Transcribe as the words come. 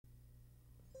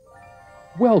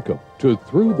Welcome to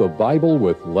Through the Bible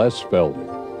with Les Feldick,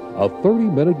 a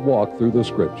 30-minute walk through the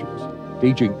Scriptures,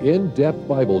 teaching in-depth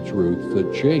Bible truths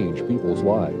that change people's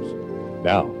lives.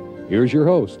 Now, here's your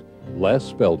host,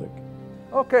 Les Feldick.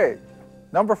 Okay,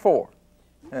 number 4,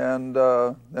 and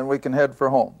then we can head for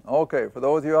home. Okay, for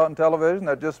those of you out on television,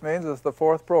 that just means it's the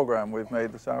 4th program we've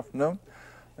made this afternoon.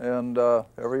 And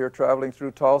ever you're traveling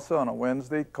through Tulsa on a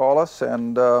Wednesday, call us,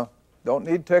 and don't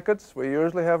need tickets. We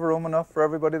usually have room enough for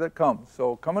everybody that comes,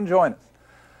 so come and join us.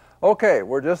 Okay,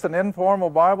 we're just an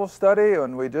informal Bible study,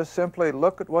 and we just simply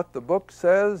look at what the book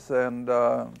says, and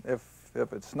if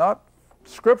it's not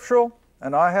scriptural,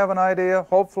 and I have an idea,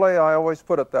 hopefully I always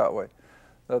put it that way,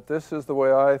 that this is the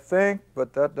way I think,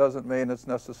 but that doesn't mean it's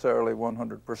necessarily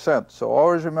 100%. So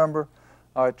always remember,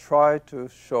 I try to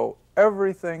show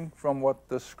everything from what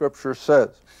the Scripture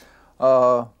says.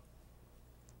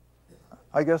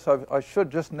 I guess I should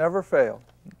just never fail.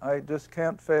 I just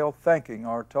can't fail thanking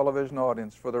our television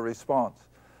audience for the response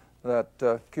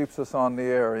that keeps us on the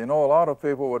air. You know, a lot of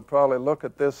people would probably look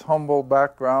at this humble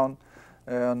background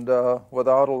and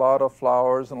without a lot of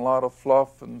flowers and a lot of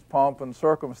fluff and pomp and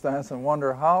circumstance and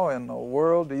wonder, how in the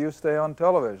world do you stay on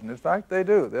television? In fact, they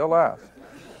do. They'll ask.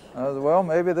 Well,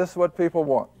 maybe this is what people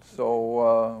want.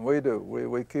 So we do.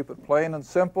 We keep it plain and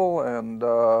simple, and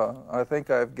I think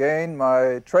I've gained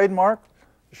my trademark,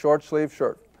 short sleeve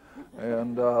shirt.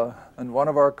 And in one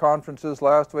of our conferences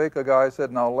last week, a guy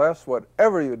said, "Now Les,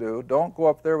 whatever you do, don't go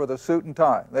up there with a suit and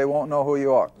tie. They won't know who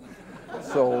you are."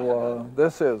 So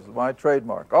this is my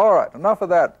trademark. All right, enough of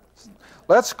that.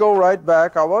 Let's go right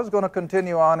back. I was going to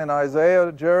continue on in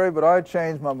Isaiah, Jerry, but I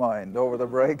changed my mind over the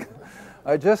break.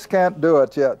 I just can't do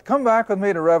it yet. Come back with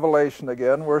me to Revelation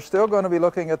again. We're still going to be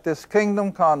looking at this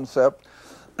kingdom concept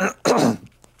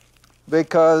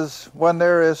because when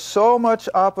there is so much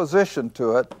opposition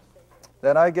to it,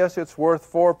 then I guess it's worth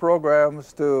 4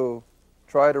 programs to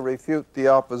try to refute the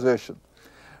opposition.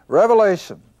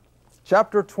 Revelation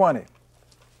chapter 20.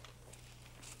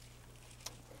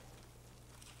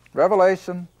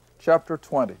 Revelation chapter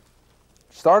 20,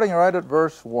 starting right at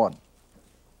verse 1.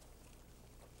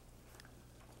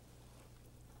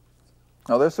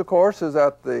 Now this, of course, is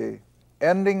at the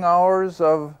ending hours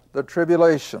of the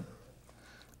tribulation.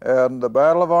 And the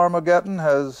battle of Armageddon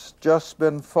has just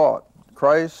been fought.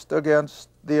 Christ against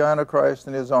the Antichrist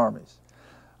and his armies.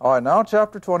 All right, now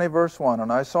chapter 20, verse 1.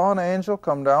 And I saw an angel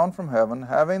come down from heaven,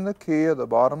 having the key of the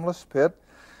bottomless pit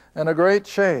and a great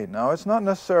chain. Now it's not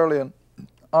necessarily an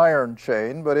iron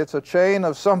chain, but it's a chain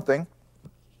of something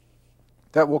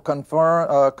that will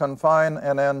confine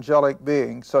an angelic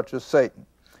being, such as Satan.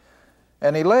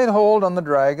 And he laid hold on the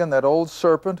dragon, that old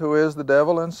serpent who is the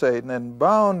devil and Satan, and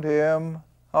bound him,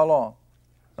 how long?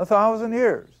 1,000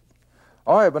 years.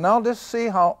 All right, but now just see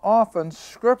how often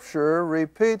Scripture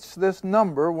repeats this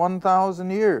number,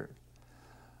 1,000 years.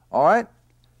 All right,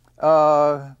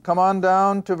 come on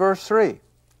down to verse 3.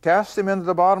 Casts him into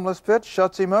the bottomless pit,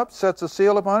 shuts him up, sets a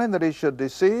seal upon him, that he should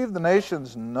deceive the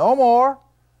nations no more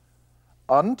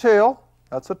until,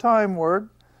 that's a time word,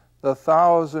 the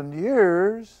 1,000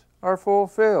 years are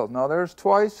fulfilled. Now there's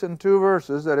twice in 2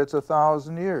 verses that it's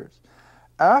 1,000 years.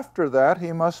 After that,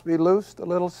 he must be loosed a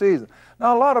little season.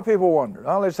 Now a lot of people wonder,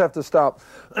 I'll just have to stop.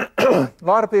 A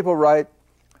lot of people write,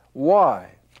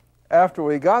 why, after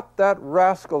we got that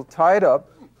rascal tied up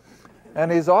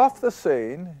and he's off the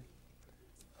scene,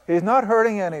 he's not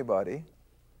hurting anybody,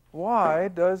 why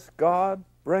does God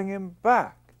bring him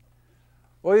back?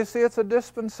 Well, you see, it's a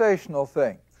dispensational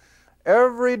thing.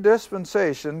 Every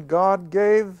dispensation God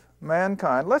gave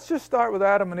mankind. Let's just start with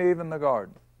Adam and Eve in the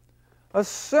garden. The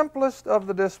simplest of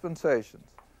the dispensations,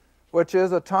 which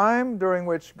is a time during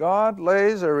which God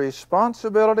lays a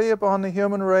responsibility upon the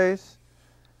human race,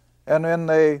 and when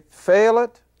they fail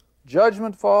it,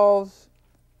 judgment falls,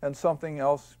 and something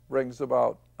else brings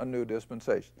about a new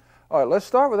dispensation. All right, let's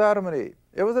start with Adam and Eve.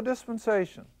 It was a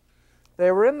dispensation.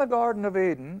 They were in the Garden of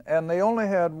Eden, and they only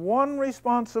had one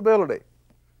responsibility: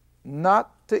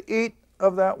 not to eat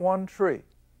of that one tree.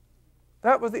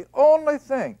 That was the only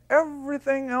thing.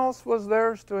 Everything else was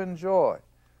theirs to enjoy.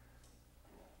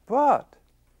 But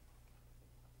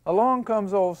along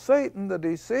comes old Satan, the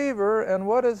deceiver, and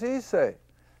what does he say?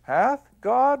 Hath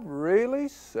God really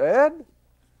said?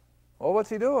 Well,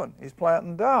 what's he doing? He's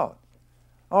planting doubt.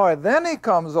 All right, then he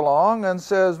comes along and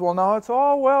says, well, now it's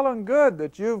all well and good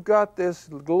that you've got this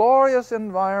glorious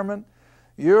environment,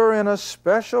 you're in a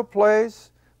special place,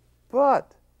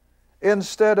 but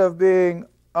instead of being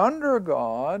under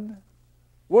God,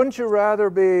 wouldn't you rather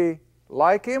be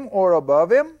like him or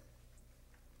above him?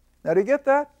 Now, do you get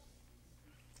that?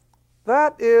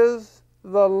 That is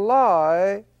the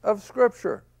lie of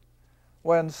Scripture.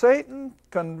 when Satan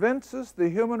convinces the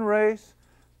human race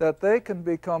that they can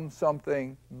become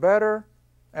something better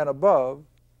and above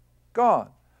God.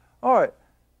 All right,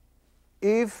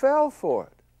 Eve fell for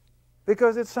it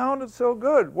because it sounded so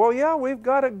good. Well, yeah, we've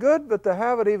got it good, but to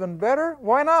have it even better,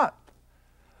 why not?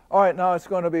 All right, now it's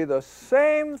going to be the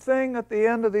same thing at the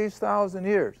end of these 1,000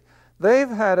 years. They've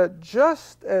had it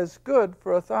just as good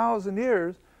for 1,000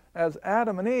 years as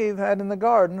Adam and Eve had in the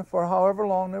garden for however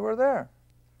long they were there.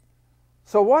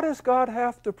 So what does God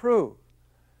have to prove?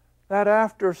 That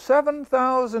after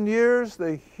 7,000 years,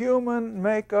 the human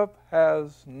makeup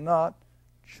has not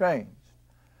changed.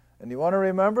 And you want to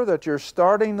remember that you're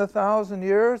starting the 1,000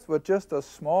 years with just a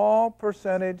small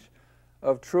percentage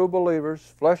of true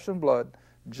believers, flesh and blood,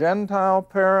 Gentile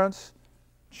parents,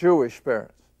 Jewish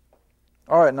parents.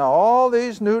 All right, now all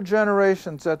these new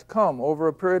generations that come over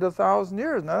a period of 1,000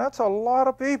 years, now that's a lot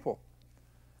of people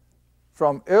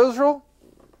from Israel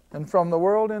and from the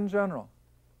world in general.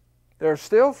 They're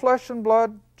still flesh and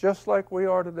blood just like we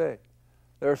are today.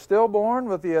 They're still born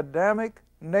with the Adamic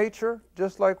nature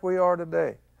just like we are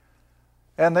today.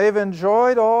 And they've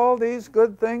enjoyed all these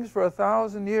good things for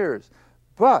 1,000 years.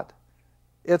 But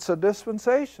it's a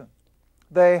dispensation.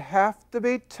 They have to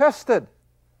be tested.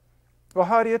 Well,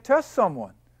 how do you test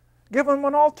someone? Give them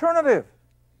an alternative.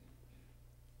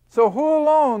 So who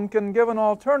alone can give an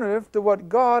alternative to what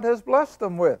God has blessed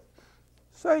them with?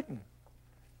 Satan.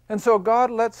 And so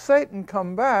God lets Satan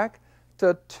come back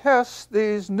to test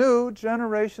these new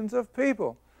generations of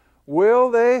people. Will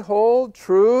they hold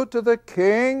true to the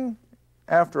king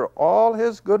after all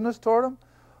his goodness toward them?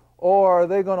 Or are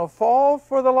they going to fall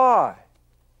for the lie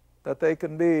that they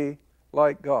can be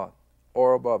like God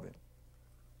or above him?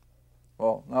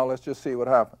 Well, now let's just see what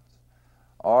happens.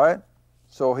 All right?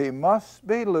 So he must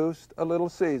be loosed a little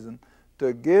season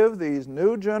to give these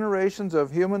new generations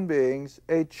of human beings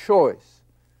a choice.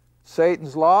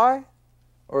 Satan's lie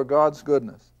or God's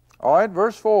goodness. All right,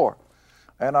 verse 4.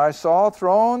 And I saw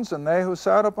thrones, and they who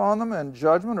sat upon them, and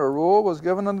judgment or rule was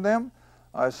given unto them.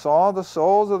 I saw the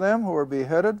souls of them who were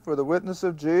beheaded for the witness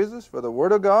of Jesus, for the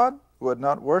word of God, who had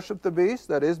not worshipped the beast,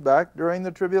 that is, back during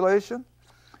the tribulation.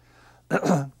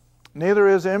 Neither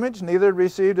his image, neither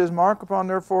received his mark upon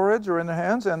their foreheads or in their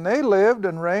hands, and they lived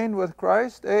and reigned with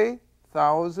Christ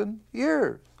 1,000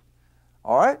 years.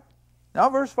 All right? Now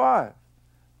verse 5.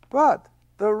 But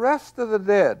the rest of the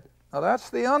dead, now that's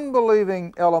the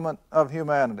unbelieving element of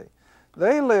humanity,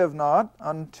 they live not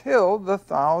until the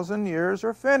 1,000 years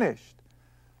are finished.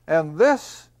 And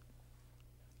this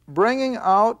bringing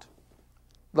out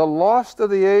the lost of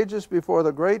the ages before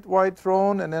the great white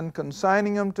throne and then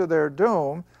consigning them to their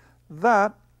doom,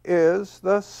 that is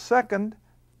the second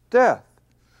death.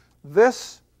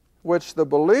 This which the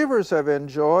believers have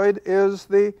enjoyed is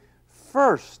the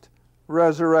first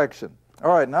resurrection.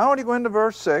 All right, now when you go into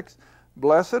verse 6,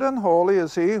 blessed and holy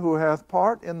is he who hath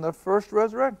part in the first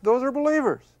resurrection. Those are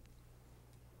believers.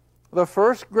 The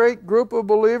first great group of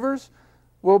believers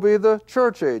will be the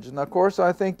church age. And of course,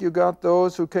 I think you got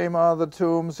those who came out of the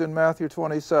tombs in Matthew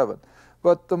 27.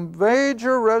 But the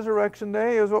major resurrection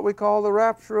day is what we call the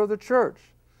rapture of the church.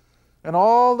 And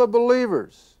all the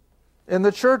believers in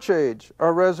the church age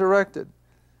are resurrected.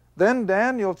 Then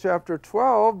Daniel chapter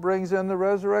 12 brings in the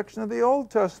resurrection of the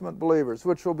Old Testament believers,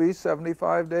 which will be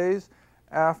 75 days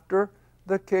after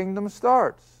the kingdom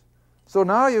starts. So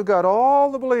now you've got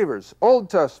all the believers,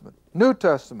 Old Testament, New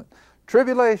Testament,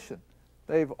 tribulation.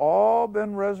 They've all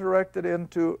been resurrected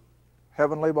into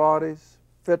heavenly bodies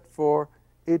fit for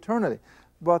eternity.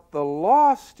 But the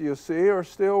lost, you see, are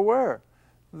still where?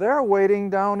 They're waiting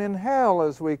down in hell,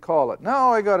 as we call it.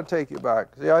 Now I got to take you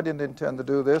back. See, I didn't intend to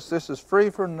do this. This is free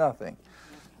for nothing.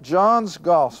 John's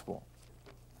Gospel.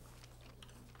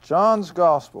 John's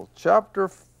Gospel, chapter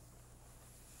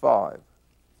 5.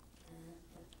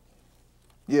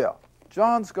 Yeah,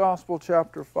 John's Gospel,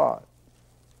 chapter 5.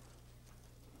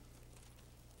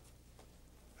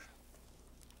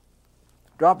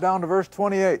 Drop down to verse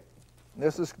 28.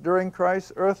 This is during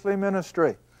Christ's earthly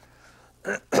ministry.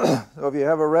 So if you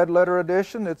have a red letter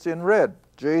edition, it's in red.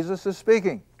 Jesus is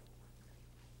speaking.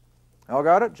 All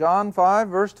got it? John 5,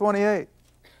 verse 28.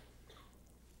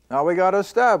 Now we got to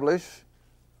establish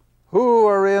who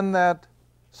are in that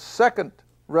second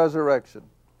resurrection,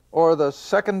 or the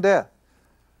second death.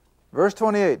 Verse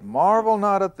 28, marvel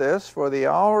not at this, for the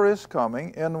hour is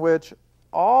coming in which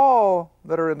all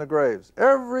that are in the graves,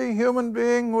 every human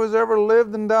being who has ever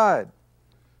lived and died,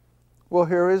 will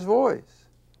hear his voice,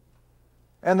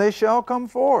 and they shall come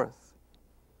forth.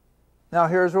 Now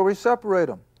here's where we separate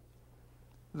them.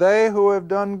 They who have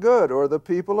done good, or the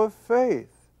people of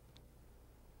faith,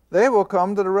 they will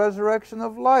come to the resurrection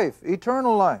of life,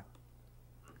 eternal life.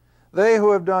 They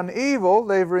who have done evil,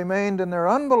 they've remained in their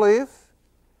unbelief,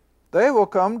 they will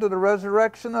come to the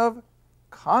resurrection of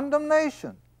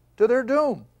condemnation, to their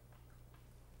doom.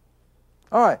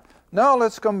 All right, now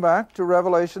let's come back to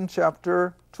Revelation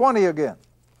chapter 20 again.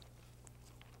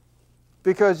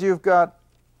 Because you've got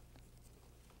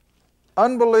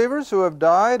unbelievers who have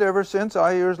died ever since.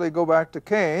 I usually go back to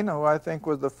Cain, who I think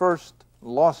was the first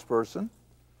lost person.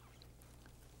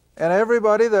 And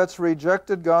everybody that's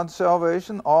rejected God's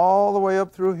salvation all the way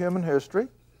up through human history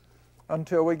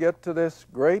until we get to this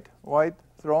great white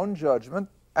throne judgment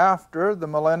after the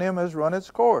millennium has run its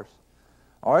course.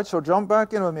 All right, so jump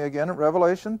back in with me again at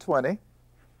Revelation 20.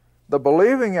 The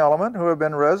believing element who have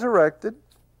been resurrected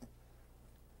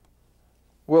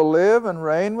will live and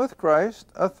reign with Christ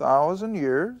 1,000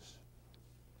 years.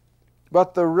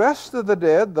 But the rest of the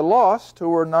dead, the lost, who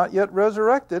were not yet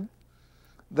resurrected,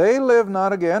 they live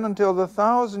not again until the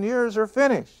 1,000 years are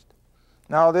finished.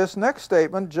 Now this next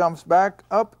statement jumps back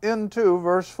up into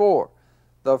verse 4,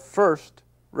 the first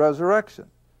resurrection.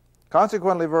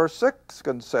 Consequently, verse 6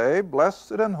 can say,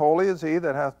 "Blessed and holy is he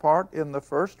that hath part in the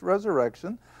first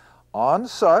resurrection. On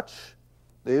such,"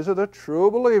 these are the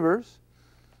true believers,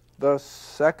 "the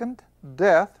second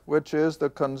death," which is the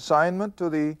consignment to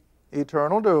the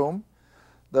eternal doom,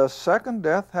 "the second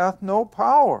death hath no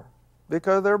power,"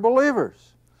 because they're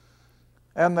believers.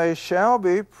 "And they shall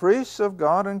be priests of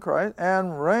God in Christ,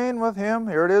 and reign with him,"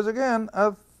 here it is again,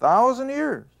 "1,000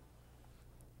 years."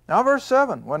 Now verse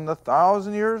 7, when the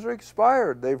 1,000 years are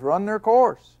expired, they've run their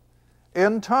course.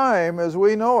 In time as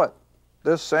we know it,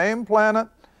 this same planet,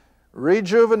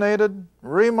 rejuvenated,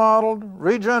 remodeled,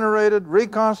 regenerated,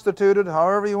 reconstituted,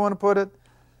 however you want to put it,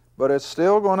 but it's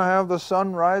still going to have the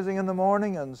sun rising in the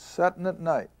morning and setting at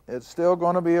night. It's still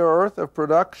going to be an earth of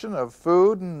production of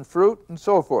food and fruit and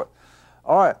so forth.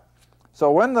 All right,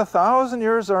 so when the 1,000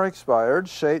 years are expired,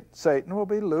 Satan will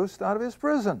be loosed out of his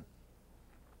prison.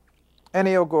 And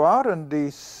he'll go out and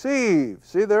deceive.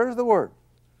 See, there's the word.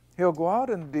 He'll go out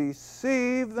and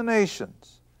deceive the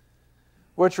nations,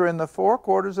 which are in the four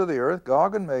quarters of the earth,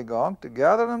 Gog and Magog, to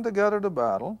gather them together to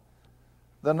battle,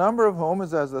 the number of whom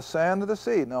is as the sand of the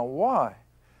sea. Now why?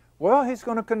 Well, he's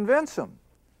going to convince them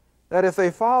that if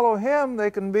they follow him,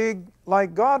 they can be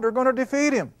like God. They're going to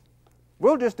defeat him.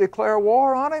 We'll just declare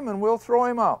war on him and we'll throw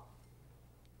him out.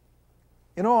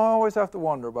 You know, I always have to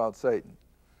wonder about Satan.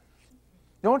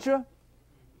 Don't you?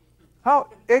 How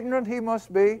ignorant he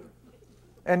must be,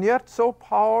 and yet so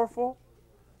powerful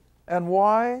and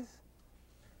wise.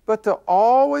 But to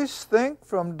always think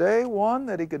from day one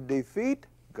that he could defeat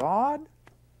God,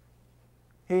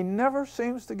 he never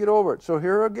seems to get over it. So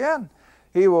here again,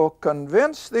 he will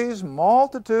convince these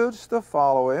multitudes to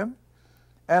follow him,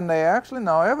 and they actually,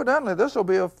 now evidently this will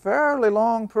be a fairly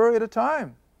long period of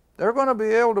time. They're going to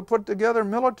be able to put together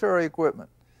military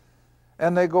equipment,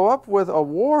 and they go up with a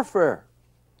warfare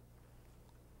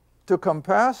to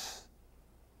compass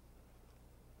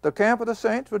the camp of the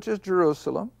saints, which is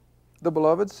Jerusalem, the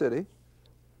beloved city.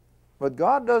 But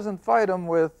God doesn't fight them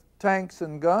with tanks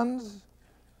and guns.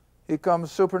 He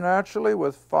comes supernaturally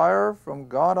with fire from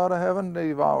God out of heaven,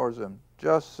 devours them,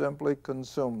 just simply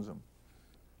consumes them.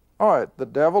 All right, the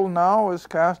devil now is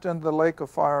cast into the lake of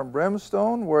fire and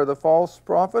brimstone, where the false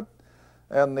prophet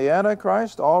and the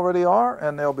Antichrist already are,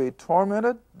 and they'll be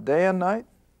tormented day and night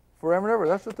forever and ever.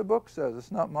 That's what the book says.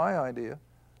 It's not my idea.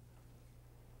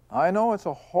 I know it's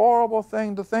a horrible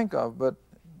thing to think of, but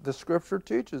the Scripture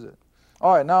teaches it.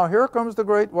 All right, now here comes the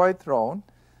great white throne,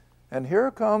 and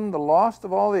here come the lost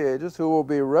of all the ages, who will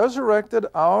be resurrected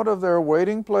out of their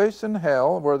waiting place in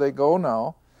hell, where they go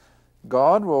now.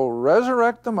 God will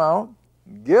resurrect them out,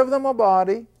 give them a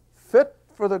body fit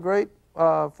for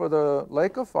the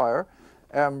lake of fire,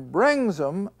 and brings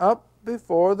them up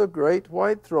before the great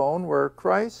white throne, where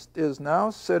Christ is now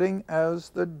sitting as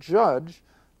the judge,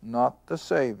 not the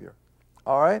Savior.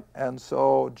 All right, and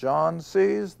so John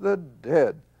sees the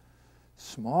dead,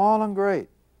 small and great,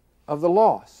 of the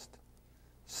lost,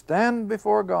 stand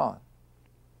before God.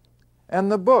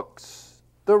 And the books,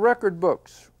 the record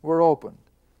books, were opened.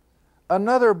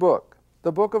 Another book,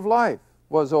 the book of life,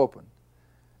 was opened.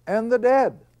 And the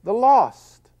dead, the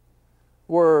lost,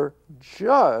 were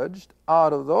judged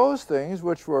out of those things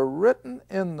which were written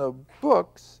in the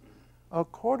books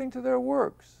according to their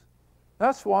works.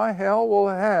 That's why hell will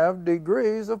have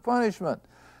degrees of punishment.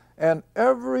 And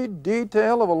every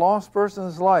detail of a lost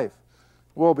person's life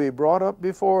will be brought up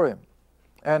before him.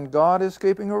 And God is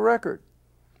keeping a record.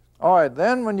 All right,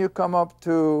 then when you come up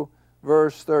to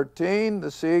Verse 13, the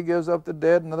sea gives up the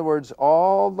dead. In other words,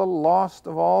 all the lost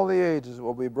of all the ages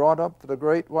will be brought up to the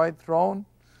great white throne,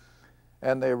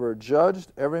 and they were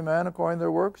judged, every man according to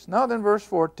their works. Now then, verse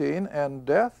 14, and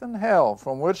death and hell,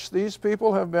 from which these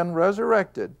people have been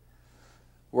resurrected,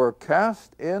 were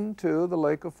cast into the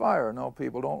lake of fire. Now,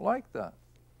 people don't like that,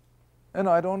 and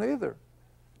I don't either,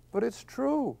 but it's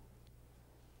true.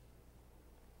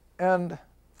 And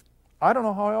I don't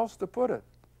know how else to put it.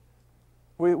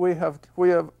 We have,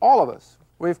 all of us,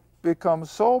 we've become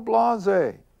so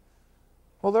blasé.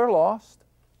 Well, they're lost.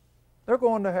 They're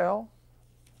going to hell.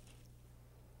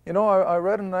 You know, I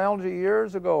read an analogy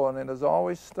years ago, and it has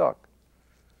always stuck.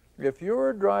 If you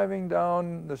were driving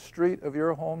down the street of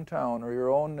your hometown or your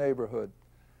own neighborhood,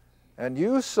 and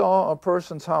you saw a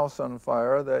person's house on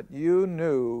fire that you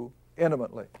knew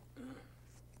intimately,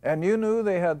 and you knew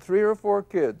they had 3 or 4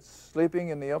 kids sleeping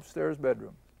in the upstairs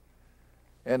bedroom,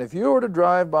 and if you were to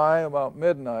drive by about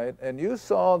midnight and you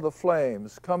saw the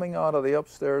flames coming out of the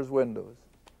upstairs windows,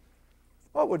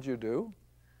 what would you do?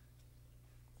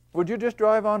 Would you just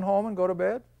drive on home and go to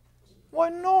bed? Why,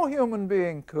 no human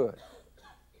being could.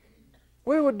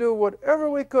 We would do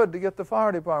whatever we could to get the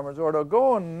fire departments, or to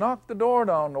go and knock the door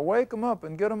down, to wake them up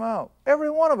and get them out. Every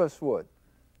one of us would.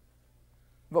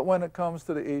 But when it comes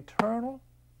to the eternal,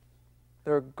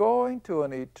 they're going to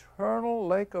an eternal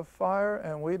lake of fire,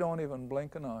 and we don't even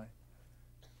blink an eye.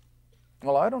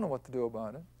 Well, I don't know what to do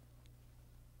about it.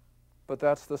 But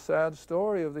that's the sad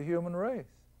story of the human race.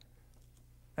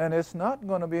 And it's not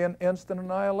going to be an instant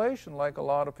annihilation like a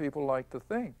lot of people like to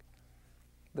think.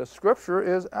 The Scripture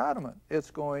is adamant.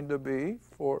 It's going to be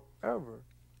forever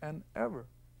and ever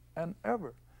and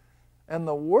ever. And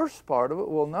the worst part of it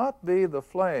will not be the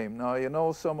flame. Now, you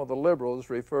know, some of the liberals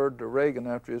referred to Reagan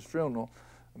after his funeral,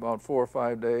 about 4 or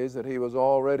 5 days, that he was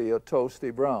already a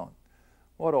toasty brown.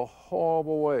 What a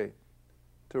horrible way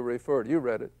to refer to it. You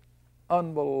read it.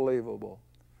 Unbelievable.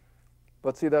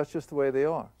 But see, that's just the way they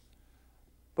are.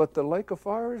 But the lake of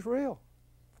fire is real.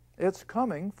 It's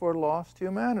coming for lost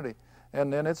humanity.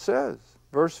 And then it says,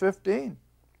 verse 15,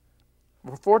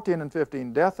 14 and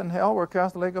 15, death and hell were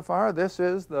cast in the lake of fire. This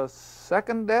is the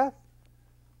second death,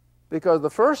 because the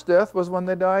first death was when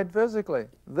they died physically.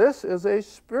 This is a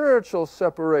spiritual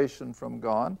separation from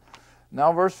God.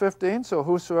 Now verse 15, so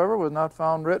whosoever was not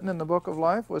found written in the book of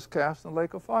life was cast in the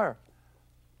lake of fire.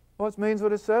 Well, it means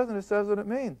what it says, and it says what it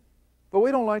means. But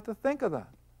we don't like to think of that.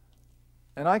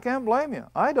 And I can't blame you.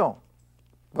 I don't.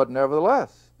 But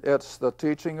nevertheless, it's the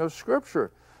teaching of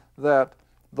Scripture that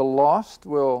the lost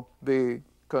will be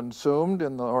consumed,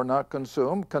 or not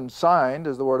consumed, consigned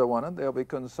is the word I wanted. They'll be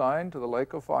consigned to the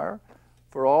lake of fire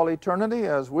for all eternity,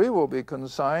 as we will be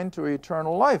consigned to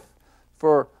eternal life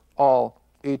for all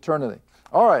eternity.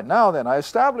 All right, now then, I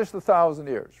established the 1,000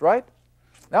 years, right?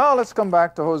 Now let's come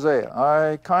back to Hosea.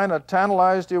 I kind of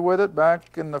tantalized you with it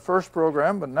back in the first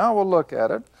program, but now we'll look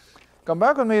at it. Come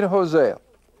back with me to Hosea,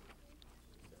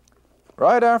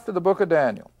 right after the book of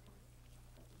Daniel.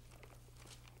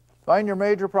 Find your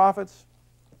major prophets.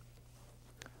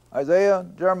 Isaiah,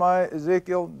 Jeremiah,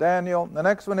 Ezekiel, Daniel. The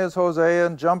next one is Hosea,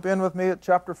 and jump in with me at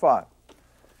chapter 5. A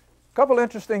couple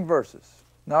interesting verses.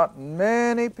 Not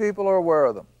many people are aware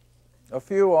of them. A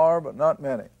few are, but not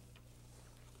many.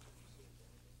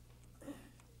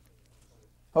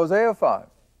 Hosea 5,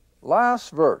 last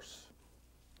verse.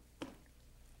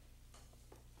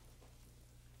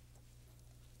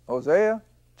 Hosea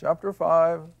chapter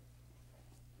 5,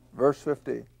 verse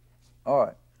 15. All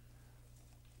right.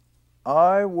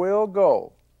 I will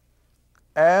go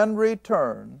and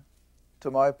return to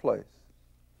my place.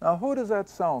 Now, who does that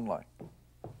sound like?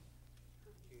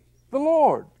 The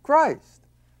Lord, Christ.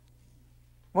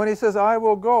 When he says, I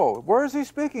will go, where is he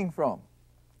speaking from?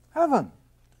 Heaven.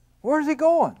 Where is he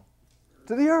going?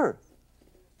 To the earth.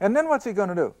 And then what's he going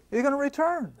to do? He's going to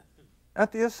return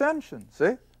at the ascension,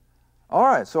 see? All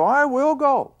right, so I will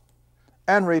go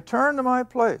and return to my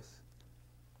place.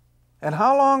 And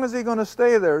how long is he going to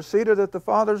stay there, seated at the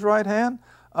Father's right hand?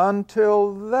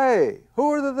 Until they,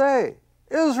 who are the they?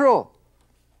 Israel,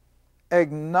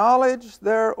 acknowledge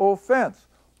their offense.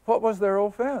 What was their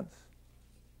offense?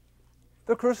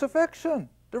 The crucifixion,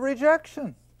 the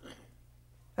rejection.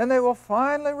 And they will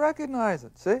finally recognize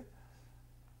it, see?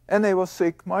 And they will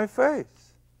seek my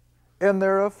face in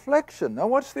their affliction. Now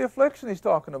what's the affliction he's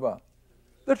talking about?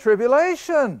 The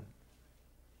tribulation.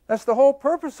 That's the whole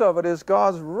purpose of it, is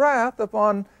God's wrath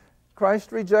upon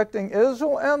Christ rejecting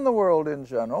Israel and the world in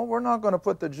general. We're not going to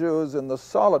put the Jews in the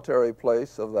solitary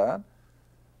place of that.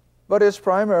 But it's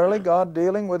primarily God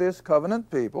dealing with his covenant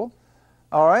people.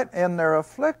 All right, in their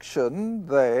affliction,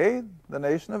 they, the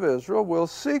nation of Israel, will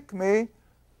seek me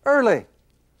early.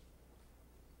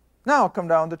 Now come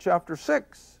down to chapter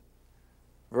 6,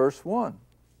 verse 1.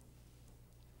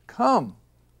 Come,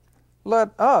 let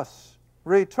us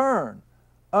return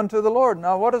unto the Lord.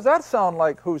 Now what does that sound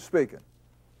like? Who's speaking?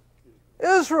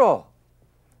 Israel.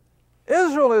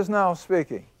 Israel is now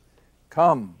speaking.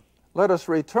 Come, let us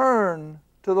return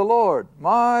to the Lord.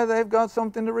 My, they've got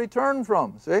something to return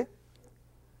from, see?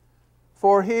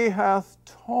 For he hath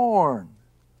torn,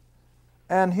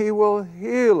 and he will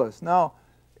heal us. Now,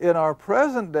 in our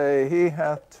present day, he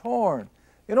hath torn.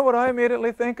 You know what I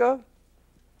immediately think of?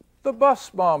 The bus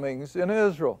bombings in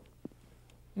Israel.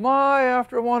 My,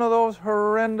 after one of those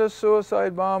horrendous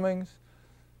suicide bombings,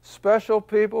 special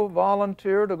people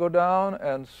volunteer to go down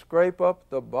and scrape up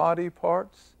the body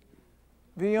parts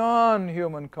beyond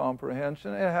human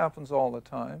comprehension. It happens all the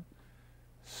time.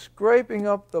 Scraping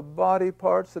up the body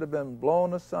parts that have been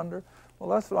blown asunder. Well,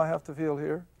 that's what I have to feel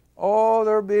here. Oh,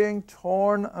 they're being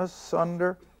torn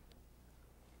asunder.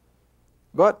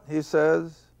 But, he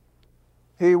says,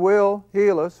 he will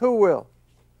heal us. Who will?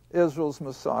 Israel's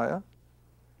Messiah.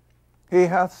 He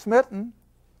hath smitten.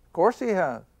 Of course he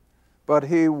hath. But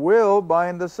he will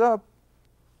bind us up.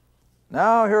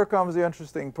 Now here comes the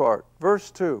interesting part. Verse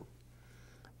 2.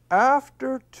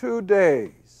 After 2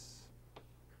 days,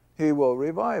 he will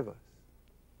revive us.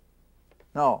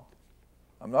 Now,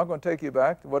 I'm not going to take you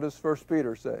back to what does 1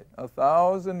 Peter say?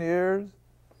 1,000 years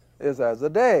is as a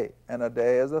day, and a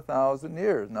day is 1,000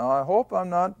 years. Now, I hope I'm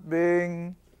not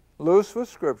being loose with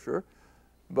Scripture,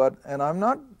 and I'm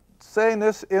not saying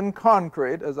this in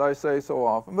concrete, as I say so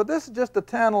often, but this is just to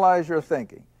tantalize your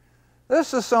thinking.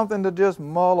 This is something to just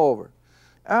mull over.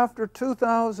 After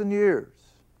 2,000 years,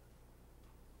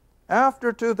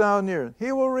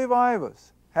 he will revive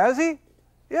us. Has he?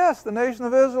 Yes, the nation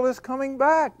of Israel is coming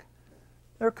back.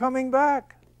 They're coming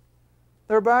back.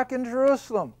 They're back in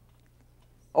Jerusalem.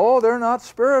 Oh, they're not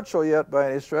spiritual yet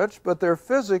by any stretch, but they're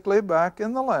physically back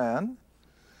in the land.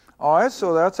 All right,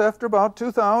 so that's after about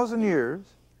 2,000 years.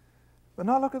 But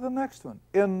now look at the next one.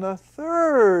 In the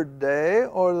 3rd day,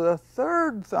 or the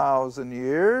 3rd 1,000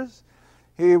 years,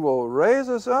 he will raise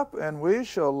us up, and we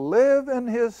shall live in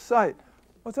his sight.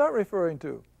 What's that referring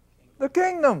to? The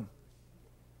kingdom.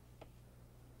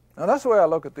 Now that's the way I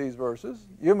look at these verses.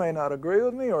 You may not agree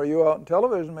with me, or you out in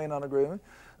television may not agree with me.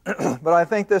 But I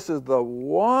think this is the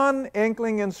one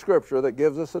inkling in Scripture that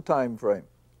gives us a time frame.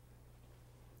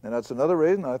 And that's another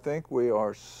reason I think we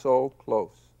are so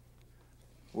close.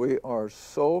 We are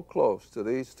so close to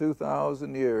these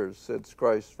 2,000 years since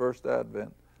Christ's first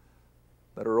advent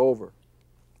that are over.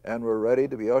 And we're ready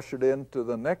to be ushered into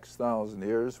the next 1,000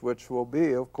 years, which will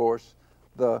be, of course,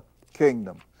 the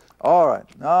kingdom. All right,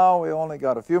 now we only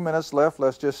got a few minutes left.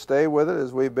 Let's just stay with it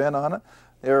as we've been on it.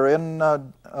 They're in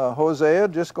Hosea.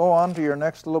 Just go on to your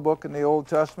next little book in the Old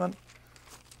Testament.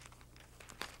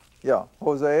 Yeah,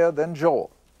 Hosea, then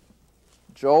Joel.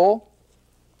 Joel,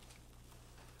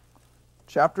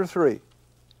 chapter 3.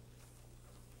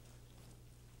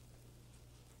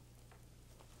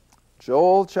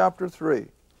 Joel, chapter 3.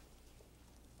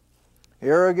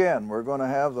 Here again, we're going to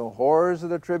have the horrors of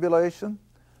the tribulation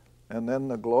and then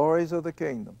the glories of the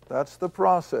kingdom. That's the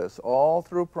process, all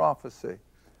through prophecy.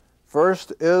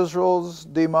 First, Israel's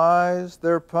demise,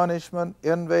 their punishment,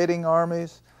 invading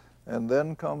armies, and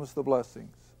then comes the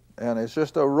blessings. And it's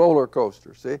just a roller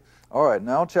coaster, see? All right,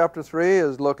 now chapter 3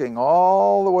 is looking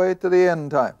all the way to the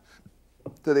end time,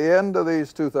 to the end of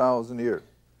these 2,000 years.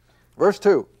 Verse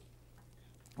 2,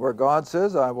 where God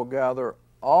says, I will gather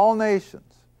all nations.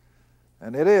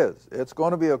 And it is. It's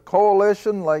going to be a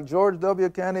coalition like George W.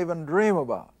 can't even dream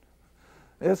about.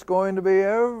 It's going to be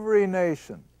every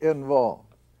nation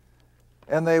involved.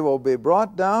 And they will be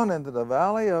brought down into the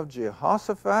valley of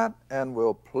Jehoshaphat, and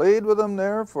will plead with them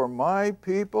there for my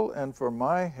people and for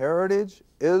my heritage,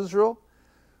 Israel,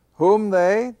 whom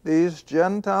they, these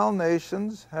Gentile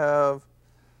nations, have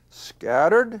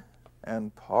scattered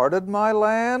and parted my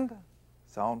land.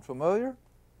 Sound familiar?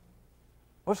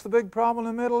 What's the big problem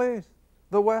in the Middle East?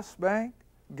 The West Bank,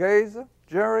 Gaza,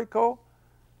 Jericho.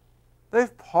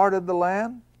 They've parted the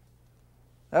land.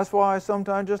 That's why I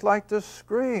sometimes just like to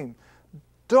scream,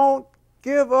 don't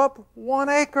give up 1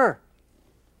 acre.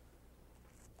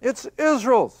 It's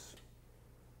Israel's.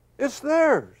 It's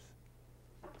theirs.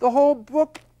 The whole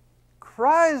book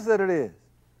cries that it is.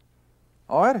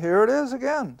 All right, here it is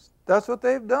again. That's what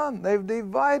they've done. They've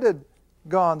divided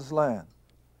God's land.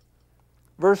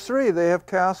 Verse 3, they have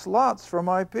cast lots for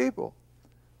my people.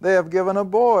 They have given a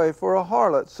boy for a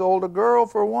harlot, sold a girl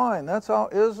for wine. That's how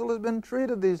Israel has been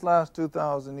treated these last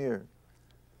 2,000 years.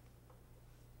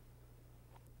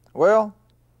 Well,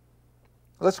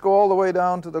 Let's go all the way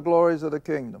down to the glories of the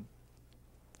kingdom.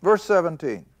 Verse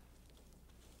 17.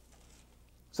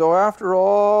 So after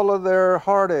all of their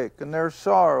heartache and their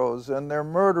sorrows and their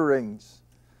murderings,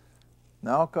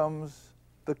 now comes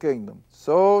the kingdom.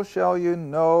 So shall you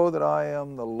know that I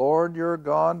am the Lord your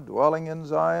God, dwelling in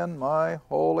Zion, my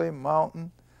holy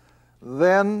mountain.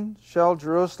 Then shall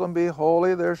Jerusalem be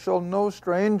holy, there shall no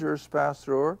strangers pass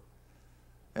through her.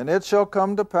 And it shall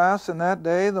come to pass in that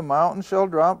day, the mountain shall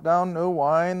drop down new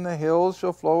wine, the hills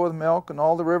shall flow with milk, and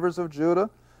all the rivers of Judah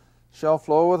shall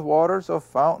flow with waters, a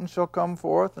fountain shall come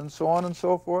forth, and so on and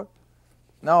so forth.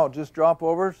 Now, just drop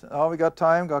over. Oh, we got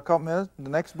time, got a couple minutes. The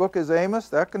next book is Amos.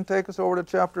 That can take us over to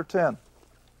chapter 10.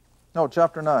 No,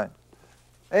 chapter 9.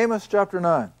 Amos chapter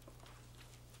 9.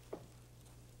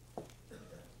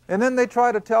 And then they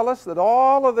try to tell us that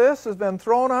all of this has been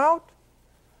thrown out.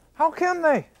 How can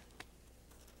they?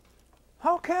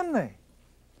 How can they?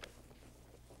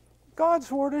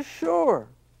 God's word is sure.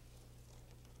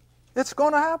 It's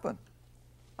going to happen.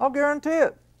 I'll guarantee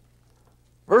it.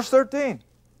 Verse 13.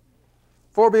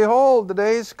 For behold, the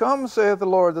days come, saith the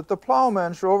Lord, that the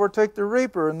plowman shall overtake the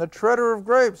reaper, and the treader of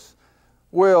grapes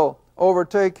will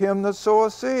overtake him that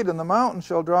soweth seed, and the mountain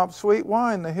shall drop sweet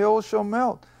wine, the hills shall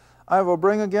melt. I will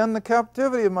bring again the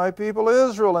captivity of my people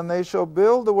Israel, and they shall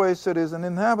build the waste cities and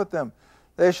inhabit them.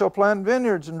 They shall plant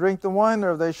vineyards and drink the wine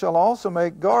thereof. They shall also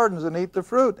make gardens and eat the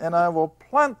fruit, and I will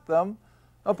plant them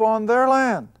upon their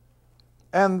land.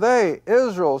 And they,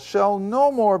 Israel, shall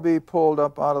no more be pulled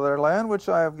up out of their land, which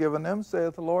I have given them,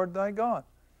 saith the Lord thy God.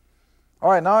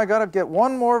 All right, now I got to get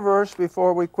one more verse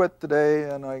before we quit today,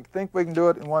 and I think we can do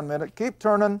it in 1 minute. Keep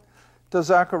turning to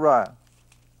Zechariah.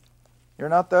 You're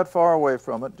not that far away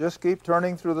from it. Just keep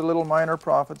turning through the little minor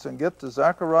prophets and get to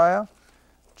Zechariah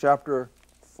chapter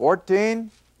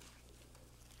 14.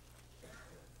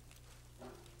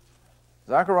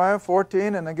 Zechariah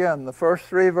 14, and again, the first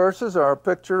 3 verses are a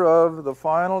picture of the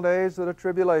final days of the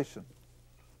tribulation,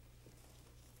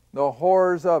 the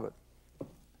horrors of it.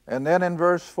 And then in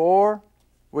verse 4,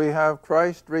 we have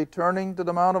Christ returning to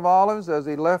the Mount of Olives as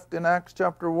he left in Acts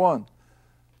chapter 1.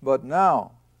 But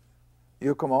now,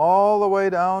 you come all the way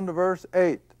down to verse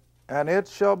 8, and it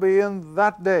shall be in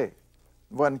that day,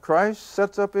 when Christ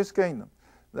sets up his kingdom,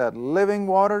 that living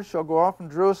waters shall go up from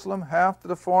Jerusalem, half to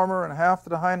the former and half to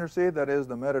the hinder sea, that is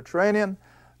the Mediterranean,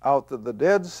 out to the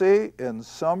Dead Sea. In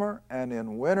summer and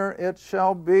in winter it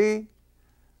shall be.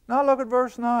 Now look at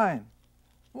verse 9.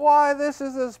 Why, this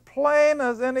is as plain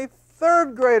as any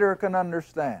third grader can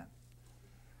understand.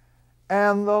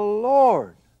 And the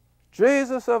Lord,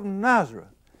 Jesus of Nazareth,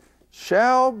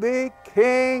 shall be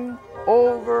king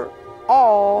over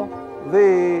all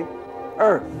the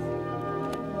earth.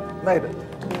 Made it.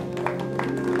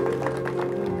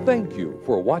 Thank you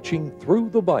for watching Through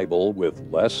the Bible with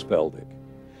Les Feldick.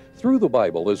 Through the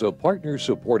Bible is a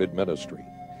partner-supported ministry.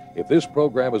 If this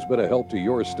program has been a help to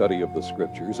your study of the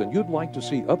Scriptures and you'd like to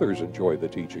see others enjoy the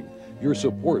teaching, your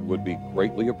support would be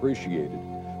greatly appreciated.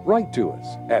 Write to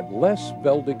us at Les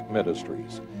Feldick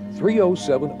Ministries,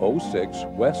 30706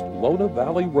 West Lona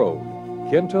Valley Road,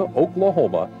 Kinta,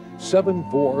 Oklahoma,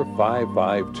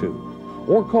 74552.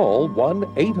 Or call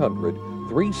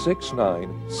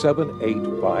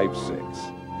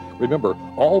 1-800-369-7856. Remember,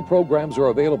 all programs are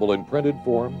available in printed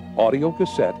form, audio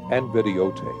cassette, and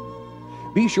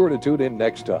videotape. Be sure to tune in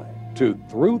next time to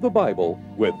Through the Bible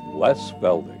with Les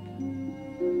Feldick.